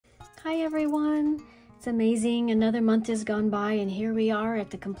Hi everyone! It's amazing, another month has gone by and here we are at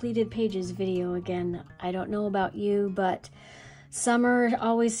the completed pages video again. I don't know about you, but summer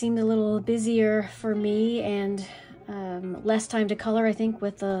always seemed a little busier for me and less time to color. I think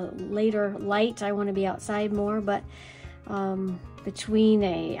with the later light I want to be outside more, but between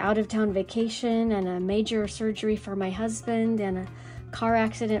a out-of-town vacation and a major surgery for my husband and a car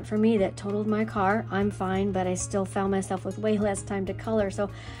accident for me that totaled my car, I'm fine, but I still found myself with way less time to color. So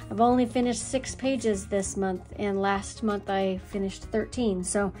I've only finished 6 pages this month, and last month I finished 13.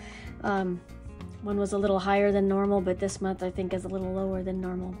 So one was a little higher than normal, but this month I think is a little lower than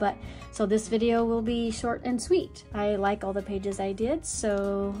normal. But so this video will be short and sweet. I like all the pages I did,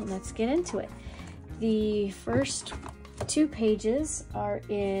 so let's get into it. The first 2 pages are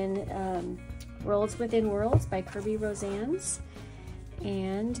in Worlds Within Worlds by Kerby Rosanes,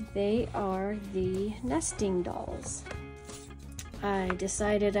 and they are the nesting dolls. I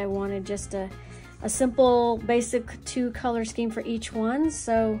decided I wanted just a simple basic 2 color scheme for each one,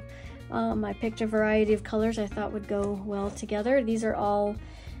 so I picked a variety of colors I thought would go well together. These are all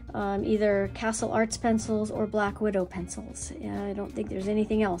either Castle Arts pencils or Black Widow pencils. I don't think there's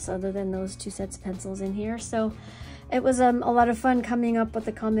anything else other than those 2 sets of pencils in here, so it was a lot of fun coming up with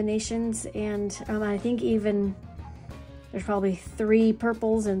the combinations, and I think even there's probably 3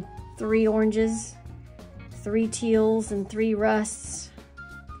 purples and 3 oranges, 3 teals and 3 rusts,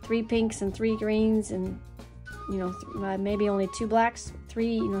 3 pinks and 3 greens, and maybe only 2 blacks,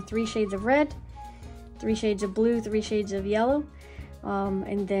 3 shades of red, 3 shades of blue, 3 shades of yellow,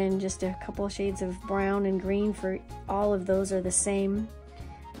 and then just a couple of shades of brown and green. For all of those are the same,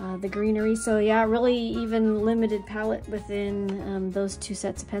 the greenery. So yeah, really even limited palette within those 2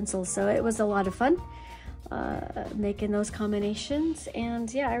 sets of pencils. So it was a lot of fun making those combinations,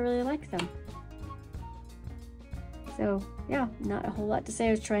 and yeah, I really like them. So yeah, not a whole lot to say.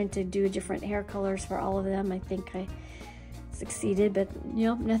 I was trying to do different hair colors for all of them. I think I succeeded, but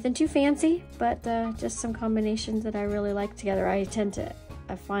nothing too fancy, but just some combinations that I really like together. I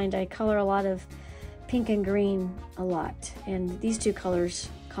find I color a lot of pink and green a lot, and these 2 colors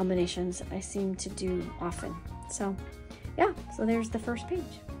combinations I seem to do often. So yeah, so there's the first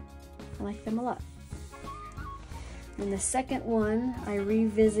page. I like them a lot. And the second one, I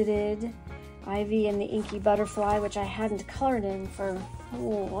revisited Ivy and the Inky Butterfly, which I hadn't colored in for, I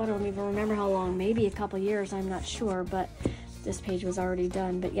don't even remember how long, maybe a couple years, I'm not sure, but this page was already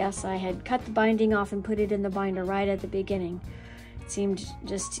done. But yes, I had cut the binding off and put it in the binder right at the beginning. It seemed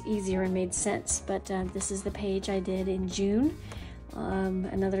just easier and made sense, but this is the page I did in June.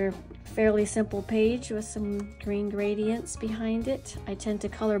 Another fairly simple page with some green gradients behind it. I tend to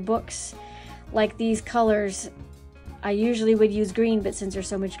color books like these colors. I usually would use green, but since there's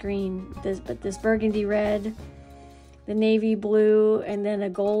so much green, this burgundy red, the navy blue, and then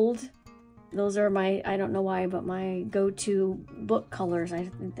a gold, those are my, I don't know why, but my go-to book colors. I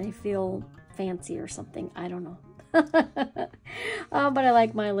think they feel fancy or something. I don't know. But I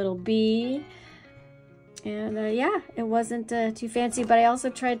like my little bee. And yeah, it wasn't too fancy, but I also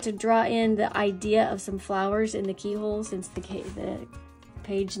tried to draw in the idea of some flowers in the keyhole, since the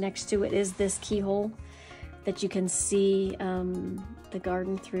page next to it is this keyhole that you can see the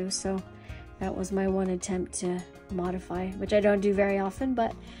garden through. So that was my one attempt to modify, which I don't do very often,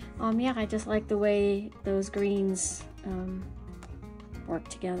 but yeah, I just like the way those greens work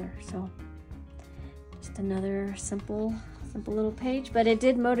together. So just another simple little page, but it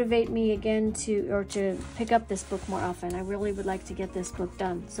did motivate me again to pick up this book more often. I really would like to get this book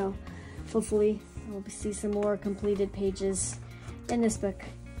done, so hopefully we'll see some more completed pages in this book.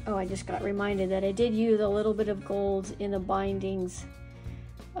 Oh, I just got reminded that I did use a little bit of gold in the bindings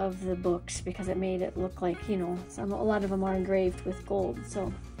of the books because it made it look like, a lot of them are engraved with gold.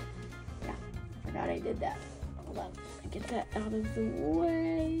 So yeah, I forgot I did that. Hold on, I get that out of the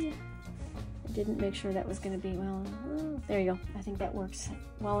way. I didn't make sure that was going to be, well, there you go. I think that works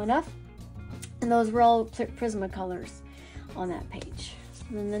well enough. And those were all Prismacolors on that page.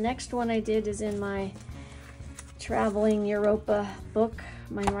 And then the next one I did is in my Traveling Europa book,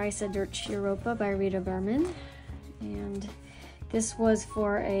 My Marisa Dirch Europa by Rita Berman, and this was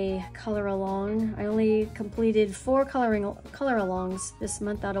for a color along. I only completed 4 color alongs this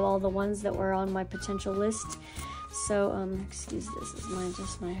month out of all the ones that were on my potential list. So excuse this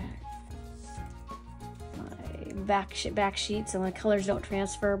is my back sheet, so my colors don't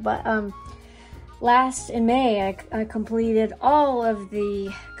transfer. But last in May, I completed all of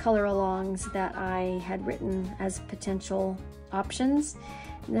the color alongs that I had written as potential options.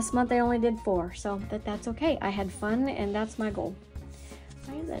 And this month I only did 4, so that's okay. I had fun, and that's my goal.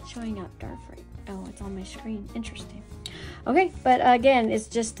 Why is that showing up dark right? Oh, it's on my screen. Interesting. Okay, but again, it's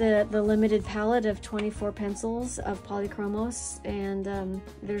just the limited palette of 24 pencils of Polychromos, and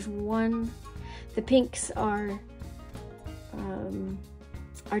there's one, the pinks are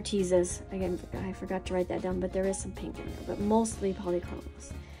Artesas. Again, I forgot to write that down, but there is some pink in there, but mostly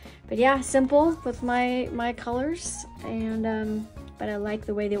Polychromos. But yeah, simple with my colors, and but I like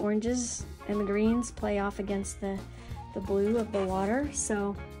the way the oranges and the greens play off against the blue of the water.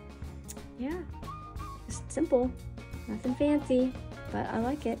 So yeah, just simple, nothing fancy, but I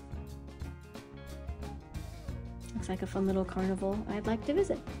like it. Looks like a fun little carnival I'd like to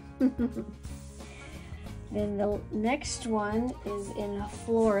visit. Then the next one is in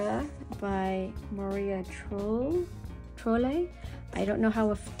Flora by Maria Trolle. I don't know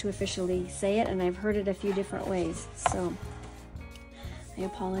how to officially say it, and I've heard it a few different ways, so I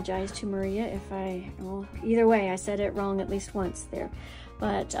apologize to Maria if well, either way, I said it wrong at least once there.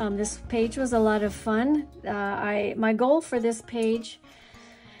 But this page was a lot of fun. My goal for this page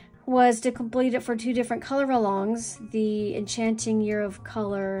was to complete it for 2 different color alongs. The Enchanting Year of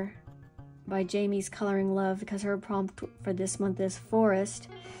Color by Jamie's Coloring Love, because her prompt for this month is forest,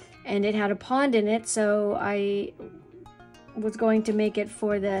 and it had a pond in it, so I was going to make it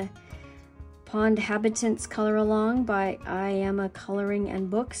for the Pond Habitants Color Along by I Am a Coloring and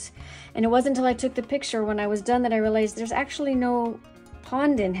Books. And it wasn't until I took the picture when I was done that I realized there's actually no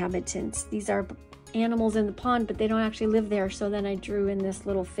pond inhabitants. These are animals in the pond, but they don't actually live there. So then I drew in this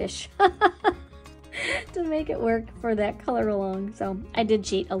little fish to make it work for that color along. So I did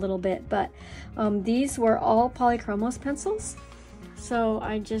cheat a little bit, but these were all Polychromos pencils. So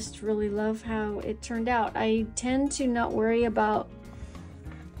I just really love how it turned out. I tend to not worry about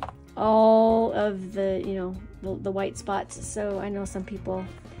all of the, you know, the white spots. So I know some people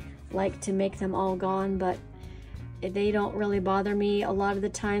like to make them all gone, but they don't really bother me a lot of the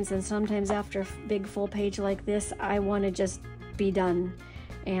times. And sometimes after a big full page like this, I want to just be done.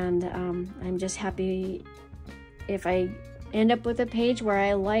 And I'm just happy if I end up with a page where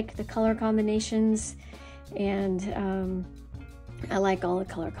I like the color combinations, and I like all the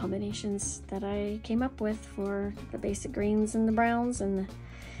color combinations that I came up with for the basic greens and the browns and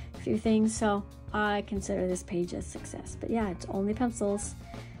a few things. So I consider this page a success. But yeah, it's only pencils,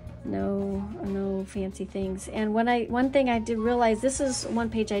 no fancy things. And one thing I did realize, this is one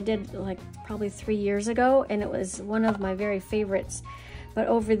page I did like probably 3 years ago, and it was one of my very favorites. But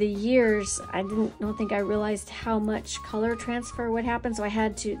over the years, I don't think I realized how much color transfer would happen. So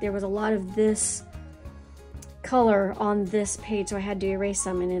there was a lot of this color on this page, so I had to erase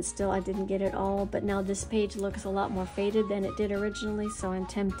some, and I didn't get it all. But now this page looks a lot more faded than it did originally, so I'm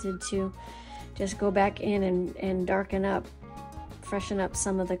tempted to just go back in and darken up, freshen up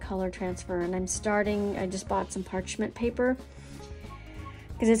some of the color transfer. And I just bought some parchment paper,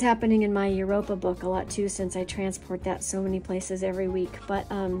 because it's happening in my Europa book a lot too, since I transport that so many places every week. But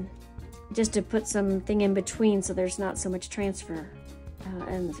just to put something in between so there's not so much transfer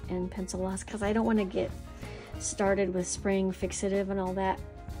and pencil loss, because I don't want to get started with spraying fixative and all that.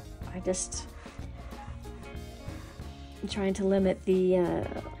 I'm trying to limit the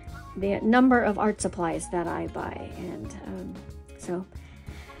number of art supplies that I buy, and so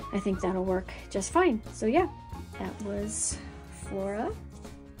I think that'll work just fine. So yeah, that was Flora.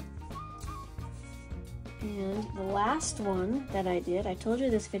 And the last one that I did, I told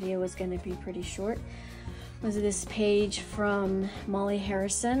you this video was going to be pretty short, was this page from Molly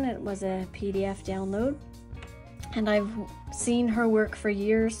Harrison. It was a PDF download, and I've seen her work for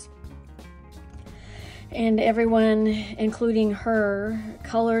years, and everyone, including her,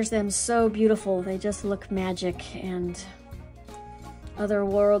 colors them so beautiful. They just look magic and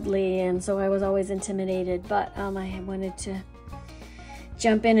otherworldly, and so I was always intimidated, but I wanted to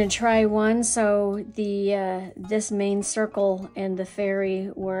jump in and try one. So this main circle and the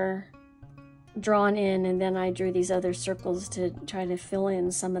fairy were drawn in, and then I drew these other circles to try to fill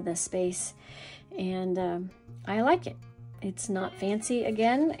in some of the space, and I like it. It's not fancy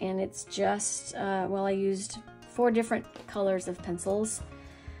again, and it's just well, I used 4 different colors of pencils,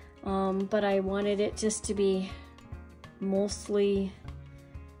 but I wanted it just to be mostly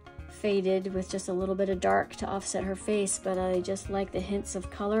faded with just a little bit of dark to offset her face. But I just like the hints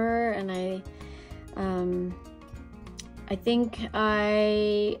of color, and I think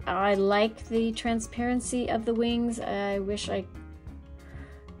I like the transparency of the wings. I wish I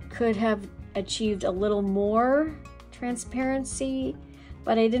could have achieved a little more transparency,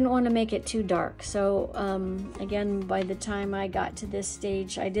 but I didn't want to make it too dark. So again, by the time I got to this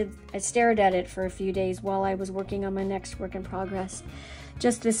stage, I stared at it for a few days while I was working on my next work in progress,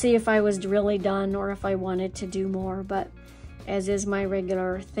 just to see if I was really done or if I wanted to do more. But as is my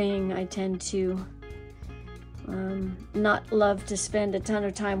regular thing, I tend to not love to spend a ton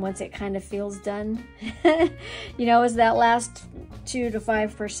of time once it kind of feels done. You know, it's that last 2 to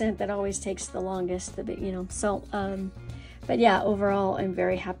 5% that always takes the longest, you know. So, but yeah, overall, I'm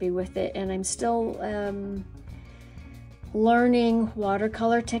very happy with it, and I'm still learning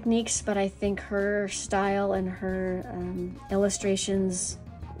watercolor techniques, but I think her style and her illustrations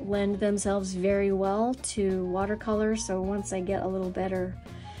lend themselves very well to watercolor. So once I get a little better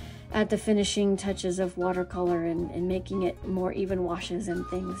at the finishing touches of watercolor and making it more even washes and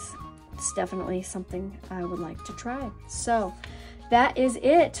things, it's definitely something I would like to try. So that is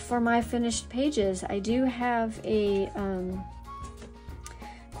it for my finished pages. I do have a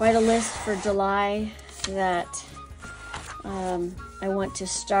quite a list for July that I want to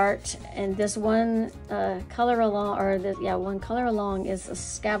start, and this one color along, or one color along is a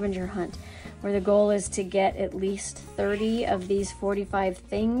scavenger hunt, where the goal is to get at least 30 of these 45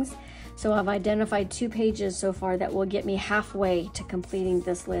 things. So I've identified 2 pages so far that will get me halfway to completing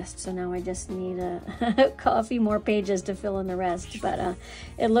this list. So now I just need a few more pages to fill in the rest. But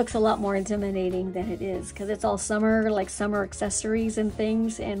it looks a lot more intimidating than it is, because it's all summer, like summer accessories and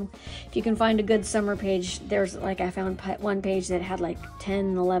things. And if you can find a good summer page, there's like, I found one page that had like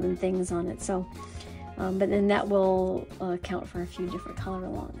 10, 11 things on it. So, but then that will count for a few different color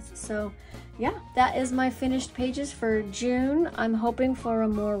alongs. So yeah, that is my finished pages for June. I'm hoping for a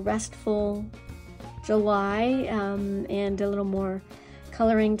more restful July and a little more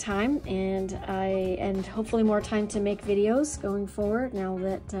coloring time, and hopefully more time to make videos going forward now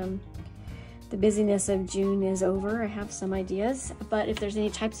that the busyness of June is over. I have some ideas, but if there's any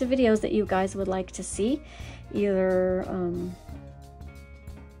types of videos that you guys would like to see, either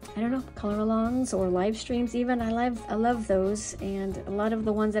I don't know, color alongs or live streams even, I love those, and a lot of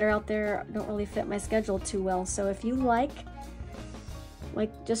the ones that are out there don't really fit my schedule too well. So if you like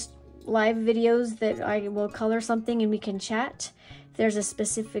just live videos that I will color something and we can chat, if there's a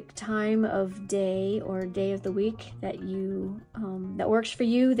specific time of day or day of the week that you that works for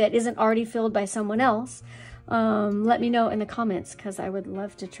you, that isn't already filled by someone else, let me know in the comments, because I would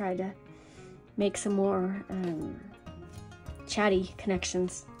love to try to make some more chatty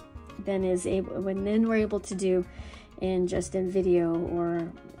connections than we're able to do in video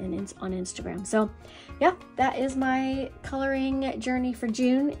or on Instagram. So yeah, that is my coloring journey for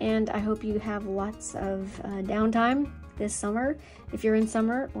June, and I hope you have lots of downtime this summer if you're in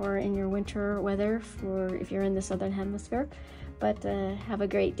summer, or in your winter weather if you're in the southern hemisphere. But have a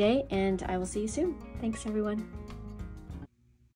great day, and I will see you soon. Thanks everyone.